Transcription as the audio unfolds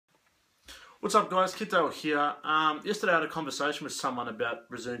What's up guys, Kito here. Yesterday I had a conversation with someone about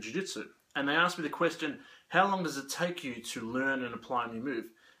Brazilian Jiu Jitsu and they asked me the question, how long does it take you to learn and apply a new move?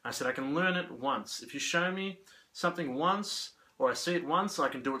 I said I can learn it once. If you show me something once or I see it once, I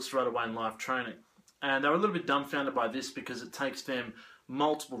can do it straight away in live training. And they were a little bit dumbfounded by this because it takes them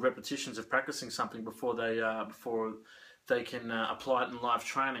multiple repetitions of practicing something before they can apply it in live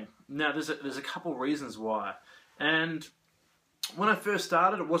training. Now there's a couple reasons why. And when I first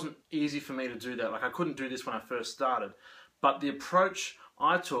started, it wasn't easy for me to do that. Like I couldn't do this when I first started. But the approach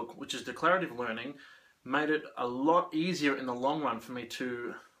I took, which is declarative learning, made it a lot easier in the long run for me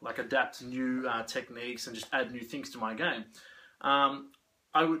to adapt new techniques and just add new things to my game.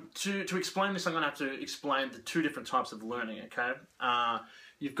 To explain this, I'm going to have to explain the two different types of learning. Okay,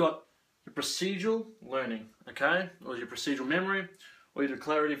 you've got your procedural learning, okay, or your procedural memory, or your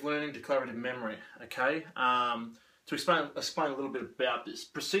declarative learning, declarative memory. Okay. To explain a little bit about this,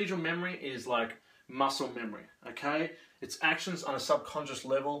 procedural memory is like muscle memory, okay? It's actions on a subconscious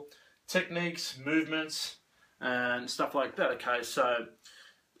level, techniques, movements, and stuff like that, okay? So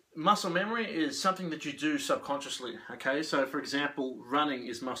muscle memory is something that you do subconsciously, okay? So for example, running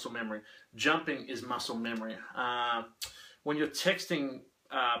is muscle memory, jumping is muscle memory. When you're texting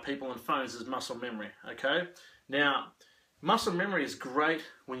people on phones is muscle memory, okay? Now, muscle memory is great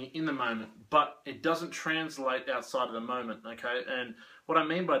when you're in the moment, but it doesn't translate outside of the moment, okay? And what I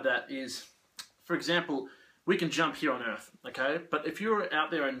mean by that is, for example, we can jump here on Earth, okay? But if you were out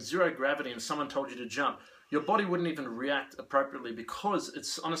there in zero gravity and someone told you to jump, your body wouldn't even react appropriately because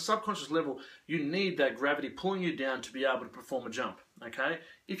it's on a subconscious level, you need that gravity pulling you down to be able to perform a jump, okay?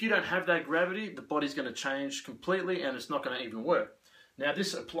 If you don't have that gravity, the body's going to change completely and it's not going to even work. Now,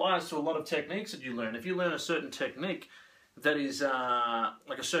 this applies to a lot of techniques that you learn. If you learn a certain technique, that is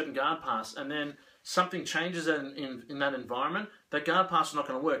like a certain guard pass, and then something changes in that environment, that guard pass is not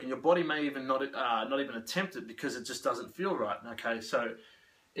going to work, and your body may even not even attempt it because it just doesn't feel right. Okay, so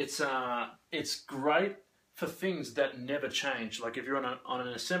it's great for things that never change. Like if you're on an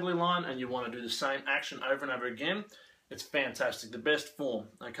assembly line and you want to do the same action over and over again, it's fantastic, the best form.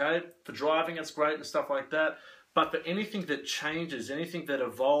 Okay, for driving it's great and stuff like that, but for anything that changes, anything that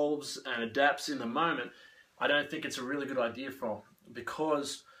evolves and adapts in the moment, I don't think it's a really good idea for,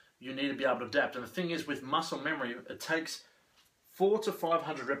 because you need to be able to adapt. And the thing is, with muscle memory, it takes 400 to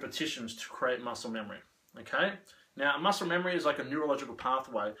 500 repetitions to create muscle memory, okay? Now, muscle memory is like a neurological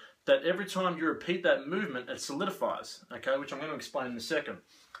pathway that every time you repeat that movement, it solidifies, okay, which I'm going to explain in a second.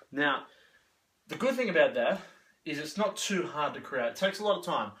 Now, the good thing about that is it's not too hard to create. It takes a lot of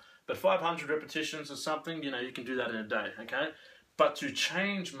time, but 500 repetitions or something, you can do that in a day, okay? But to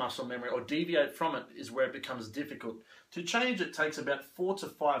change muscle memory or deviate from it is where it becomes difficult. To change it takes about 4,000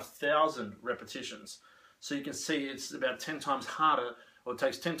 to 5,000 repetitions. So you can see it's about 10 times harder, or it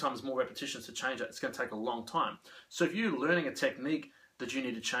takes 10 times more repetitions to change it. It's going to take a long time. So if you're learning a technique that you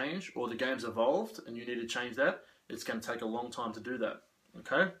need to change, or the game's evolved and you need to change that, it's going to take a long time to do that.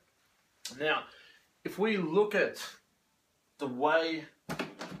 Okay? Now, if we look at the way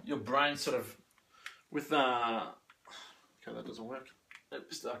your brain sort of, with okay, that doesn't work.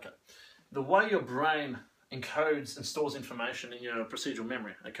 Okay. The way your brain encodes and stores information in your procedural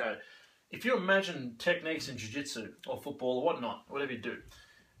memory, okay? If you imagine techniques in jiu-jitsu or football or whatnot, whatever you do,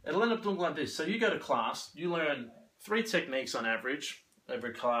 it'll end up doing like this. So you go to class, you learn 3 techniques on average,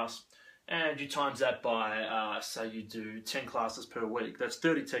 every class, and you times that by, say you do 10 classes per week, that's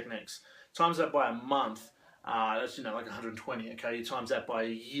 30 techniques. Times that by a month, that's, like 120, okay? You times that by a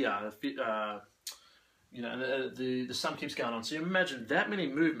year, and the sum keeps going on. So you imagine that many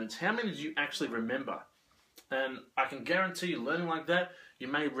movements, how many do you actually remember? And I can guarantee you, learning like that, you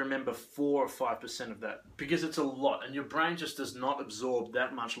may remember 4 or 5% of that, because it's a lot, and your brain just does not absorb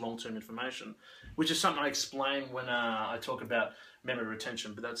that much long-term information, which is something I explain when I talk about memory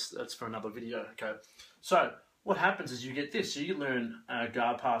retention, but that's for another video, okay? So what happens is you get this. So you learn a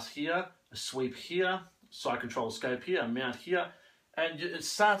guard pass here, a sweep here, side control escape here, a mount here, and it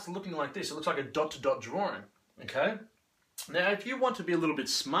starts looking like this. It looks like a dot-to-dot drawing, okay? Now, if you want to be a little bit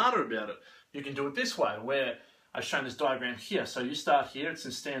smarter about it, you can do it this way, where I've shown this diagram here. So you start here, it's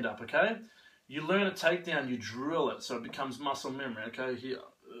in stand-up, okay? You learn a takedown, you drill it, so it becomes muscle memory, okay? Here,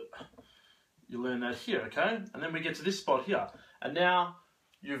 you learn that here, okay? And then we get to this spot here. And now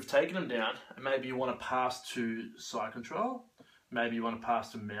you've taken them down, and maybe you want to pass to side control, maybe you want to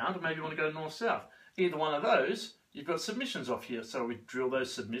pass to mount, or maybe you want to go north-south. Either one of those, you've got submissions off here, so we drill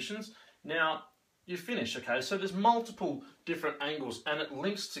those submissions. Now, you finish, okay? So there's multiple different angles, and it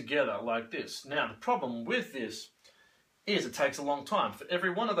links together like this. Now, the problem with this is it takes a long time. For every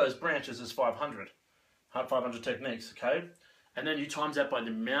one of those branches is 500 techniques, okay? And then you times that by the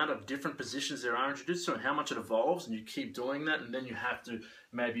amount of different positions there are in jiu-jitsu and how much it evolves, and you keep doing that, and then you have to,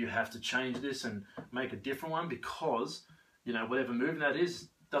 maybe you have to change this and make a different one because, you know, whatever movement that is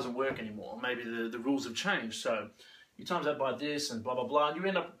doesn't work anymore. Maybe the rules have changed. So you times that by this and blah, blah, blah, and you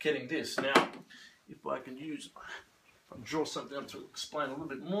end up getting this. Now, if I can use, if I draw something up to explain a little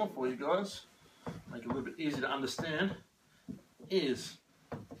bit more for you guys, make it a little bit easier to understand, is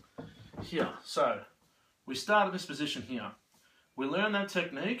here. So we start in this position here. We learn that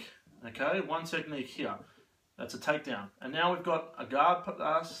technique, okay, one technique here. That's a takedown. And now we've got a guard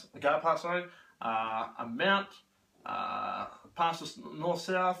pass, a mount, pass us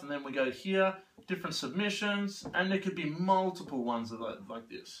north-south, and then we go here, different submissions, and there could be multiple ones like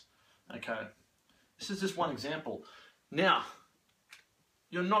this, okay. This is just one example. Now,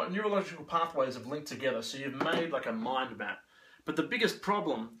 your neurological pathways have linked together, so you've made like a mind map. But the biggest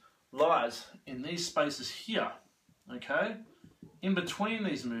problem lies in these spaces here, okay, in between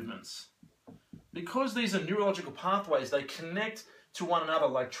these movements. Because these are neurological pathways, they connect to one another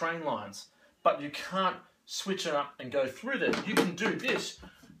like train lines, but you can't switch it up and go through them. You can do this,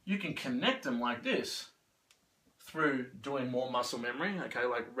 you can connect them like this through doing more muscle memory, okay,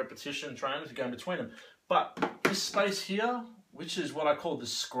 like repetition training to go in between them. But this space here, which is what I call the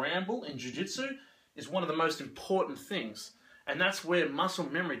scramble in jiu-jitsu, is one of the most important things. And that's where muscle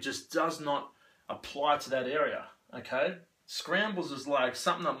memory just does not apply to that area, okay? Scrambles is like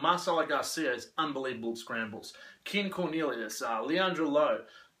something that Marcelo Garcia is unbelievable at scrambles. Ken Cornelius, Leandro Lowe,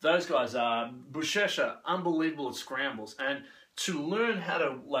 those guys are Buchecha, unbelievable at scrambles. And to learn how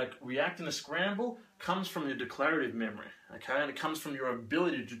to like react in a scramble comes from your declarative memory, okay? And it comes from your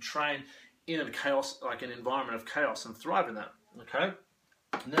ability to train in a chaos, like an environment of chaos, and thrive in that, okay?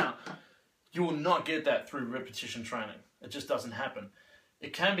 Now, you will not get that through repetition training. It just doesn't happen.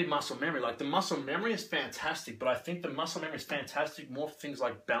 It can be muscle memory. Like the muscle memory is fantastic, but I think the muscle memory is fantastic more for things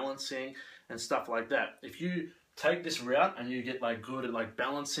like balancing and stuff like that. If you take this route and you get like good at like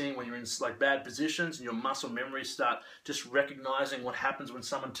balancing when you're in like bad positions, and your muscle memory start just recognizing what happens when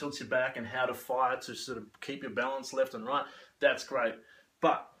someone tilts you back and how to fire to sort of keep your balance left and right, that's great.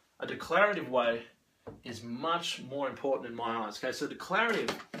 But a declarative way is much more important in my eyes. Okay, so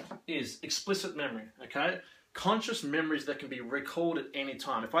declarative is explicit memory, okay? Conscious memories that can be recalled at any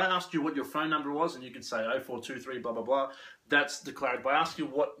time. If I asked you what your phone number was and you could say 0423 blah blah blah, that's declarative. If I ask you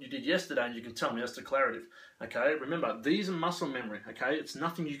what you did yesterday and you can tell me, that's declarative. Okay, remember, these are muscle memory, okay? It's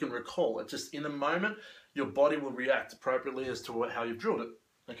nothing you can recall. It's just in the moment, your body will react appropriately as to how you've drilled it,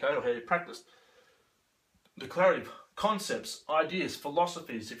 okay, or how you practiced. Declarative, concepts, ideas,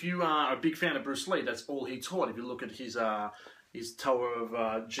 philosophies. If you are a big fan of Bruce Lee, that's all he taught. If you look at his Tower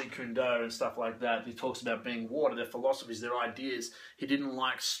of Jeet Kune Do and stuff like that, he talks about being water, their philosophies, their ideas. He didn't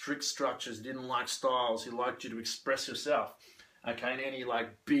like strict structures, he didn't like styles, he liked you to express yourself. Okay, and any like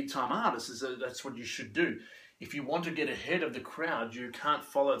big time artist, that's what you should do. If you want to get ahead of the crowd, you can't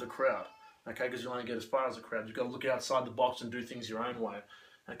follow the crowd, okay, because you'll only get as far as the crowd. You've got to look outside the box and do things your own way.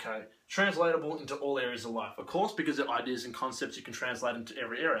 Okay, translatable into all areas of life. Of course, because they're ideas and concepts, you can translate into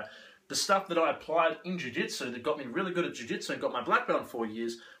every area. The stuff that I applied in jiu-jitsu that got me really good at jiu-jitsu and got my black belt in 4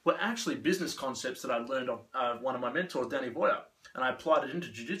 years were actually business concepts that I learned of one of my mentors, Danny Boyer, and I applied it into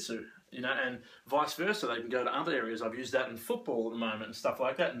jiu-jitsu, you know, and vice versa. They can go to other areas. I've used that in football at the moment and stuff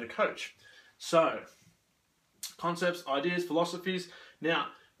like that, and to coach. So, concepts, ideas, philosophies. Now,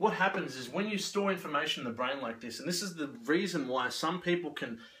 what happens is when you store information in the brain like this, and this is the reason why some people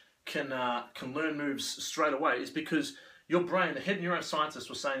can learn moves straight away, is because your brain, the head neuroscientist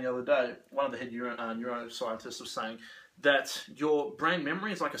was saying the other day, one of the head neuroscientists was saying that your brain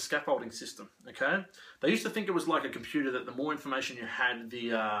memory is like a scaffolding system, okay? They used to think it was like a computer, that the more information you had,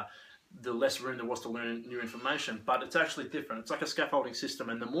 the less room there was to learn new information, but it's actually different. It's like a scaffolding system,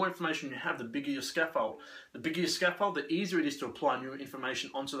 and the more information you have, the bigger your scaffold. The bigger your scaffold, the easier it is to apply new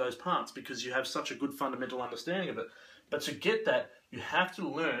information onto those parts because you have such a good fundamental understanding of it. But to get that, you have to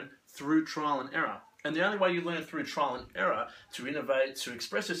learn through trial and error. And the only way you learn through trial and error to innovate, to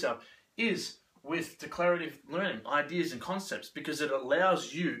express yourself, is with declarative learning, ideas and concepts, because it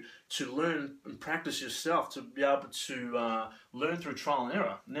allows you to learn and practice yourself to be able to learn through trial and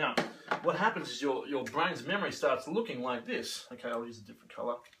error. Now, what happens is your brain's memory starts looking like this. Okay, I'll use a different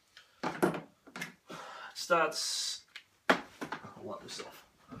color. It starts... I'll wipe this off.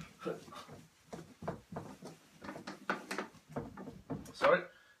 Sorry.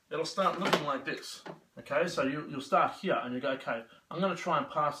 It'll start looking like this, okay? So you'll start here and you go, okay, I'm going to try and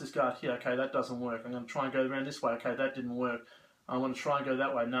pass this guard here, okay, that doesn't work. I'm going to try and go around this way, okay, that didn't work. I'm going to try and go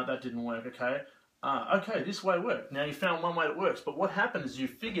that way, no, that didn't work, okay? Okay, this way worked. Now you found one way that works, but what happened is you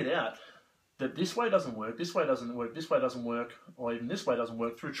figured out that this way doesn't work, this way doesn't work, this way doesn't work, or even this way doesn't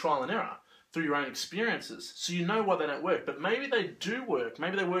work through trial and error, through your own experiences. So you know why they don't work, but maybe they do work.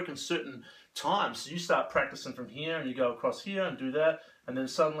 Maybe they work in certain times. So you start practicing from here and you go across here and do that, and then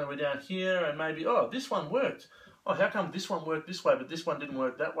suddenly we're down here and maybe, oh, this one worked. Oh, how come this one worked this way, but this one didn't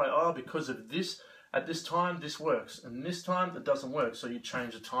work that way? Oh, because of this, at this time, this works, and this time, it doesn't work. So you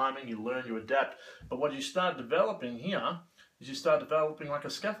change the timing, you learn, you adapt. But what you start developing here is you start developing like a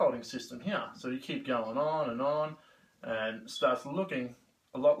scaffolding system here. So you keep going on, and it starts looking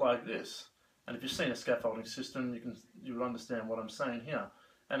a lot like this. And if you've seen a scaffolding system, you'll understand what I'm saying here.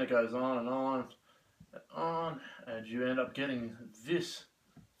 And it goes on and on and on, and you end up getting this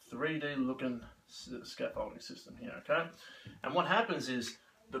 3D looking scaffolding system here, okay? And what happens is,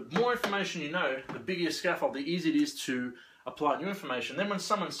 the more information you know, the bigger your scaffold, the easier it is to apply new information. Then when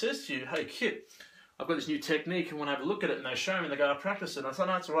someone says to you, hey Kit, I've got this new technique and when I have a look at it and they show me, they go, I practice it. And I say,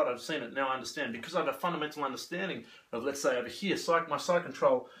 no, it's all right, I've seen it, now I understand. Because I have a fundamental understanding of, let's say over here, my side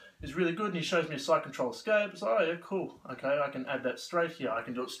control is really good and he shows me a side control escape. So, oh yeah, cool, okay, I can add that straight here. I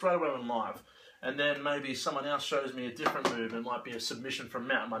can do it straight away when I'm live. And then maybe someone else shows me a different move. It might be a submission from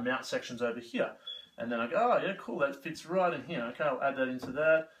mount. My mount section's over here. And then I go, oh yeah, cool, that fits right in here. Okay, I'll add that into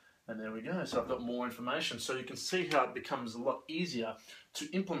that. And there we go. So I've got more information. So you can see how it becomes a lot easier to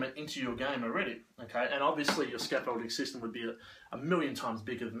implement into your game already. Okay, and obviously your scaffolding system would be a million times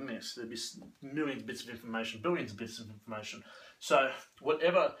bigger than this. There'd be millions of bits of information, billions of bits of information. So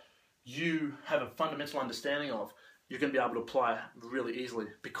whatever you have a fundamental understanding of, you're going to be able to apply really easily,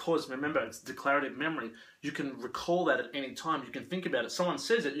 because remember, it's declarative memory. You can recall that at any time. You can think about it. Someone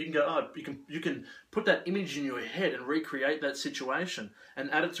says it, you can go, oh, you can put that image in your head and recreate that situation and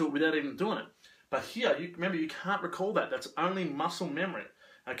add it to it without even doing it. But here, remember, you can't recall that. That's only muscle memory.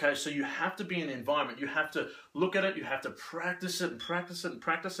 Okay, so you have to be in the environment. You have to look at it. You have to practice it and practice it and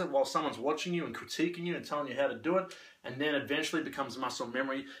practice it while someone's watching you and critiquing you and telling you how to do it. And then eventually it becomes muscle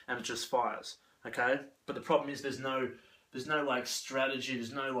memory and it just fires. Okay, but the problem is there's no like strategy,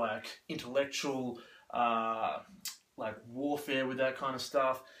 there's no like intellectual like warfare with that kind of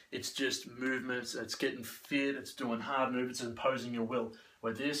stuff. It's just movements, it's getting fit, it's doing hard movements, it's imposing your will.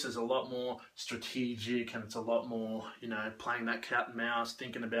 Where this is a lot more strategic and it's a lot more, you know, playing that cat and mouse,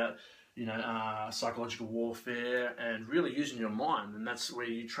 thinking about, you know, psychological warfare and really using your mind. And that's where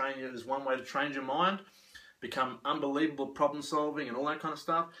you train. There's one way to train your mind, become unbelievable problem solving and all that kind of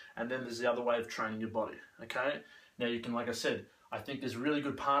stuff, and then there's the other way of training your body, okay? Now you can, like I said, I think there's really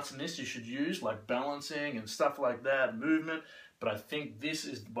good parts in this you should use, like balancing and stuff like that, movement, but I think this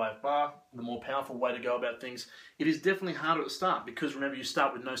is by far the more powerful way to go about things. It is definitely harder to start, because remember, you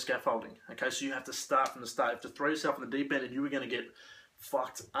start with no scaffolding, okay? So you have to start from the start. You have to throw yourself in the deep end and you are going to get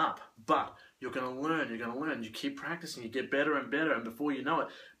fucked up, but you're going to learn, you keep practicing, you get better and better, and before you know it,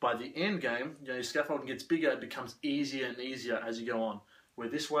 by the end game, you know, your scaffolding gets bigger, it becomes easier and easier as you go on, where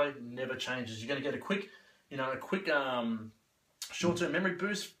this way never changes. You're going to get a quick, you know, short-term memory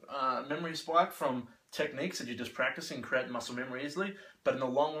boost, memory spike from techniques that you're just practicing and creating muscle memory easily, but in the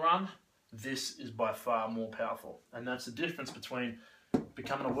long run, this is by far more powerful, and that's the difference between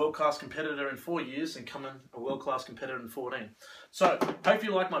becoming a world-class competitor in 4 years and becoming a world-class competitor in 14. So, hope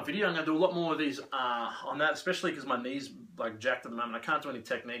you like my video. I'm going to do a lot more of these on that, especially because my knee's like jacked at the moment. I can't do any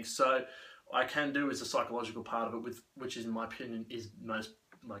techniques, so I can do is the psychological part of it, which is, in my opinion, is the most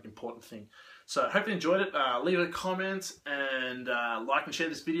like important thing. So, hope you enjoyed it. Leave a comment and like and share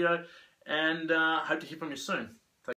this video, and hope to hear from you soon.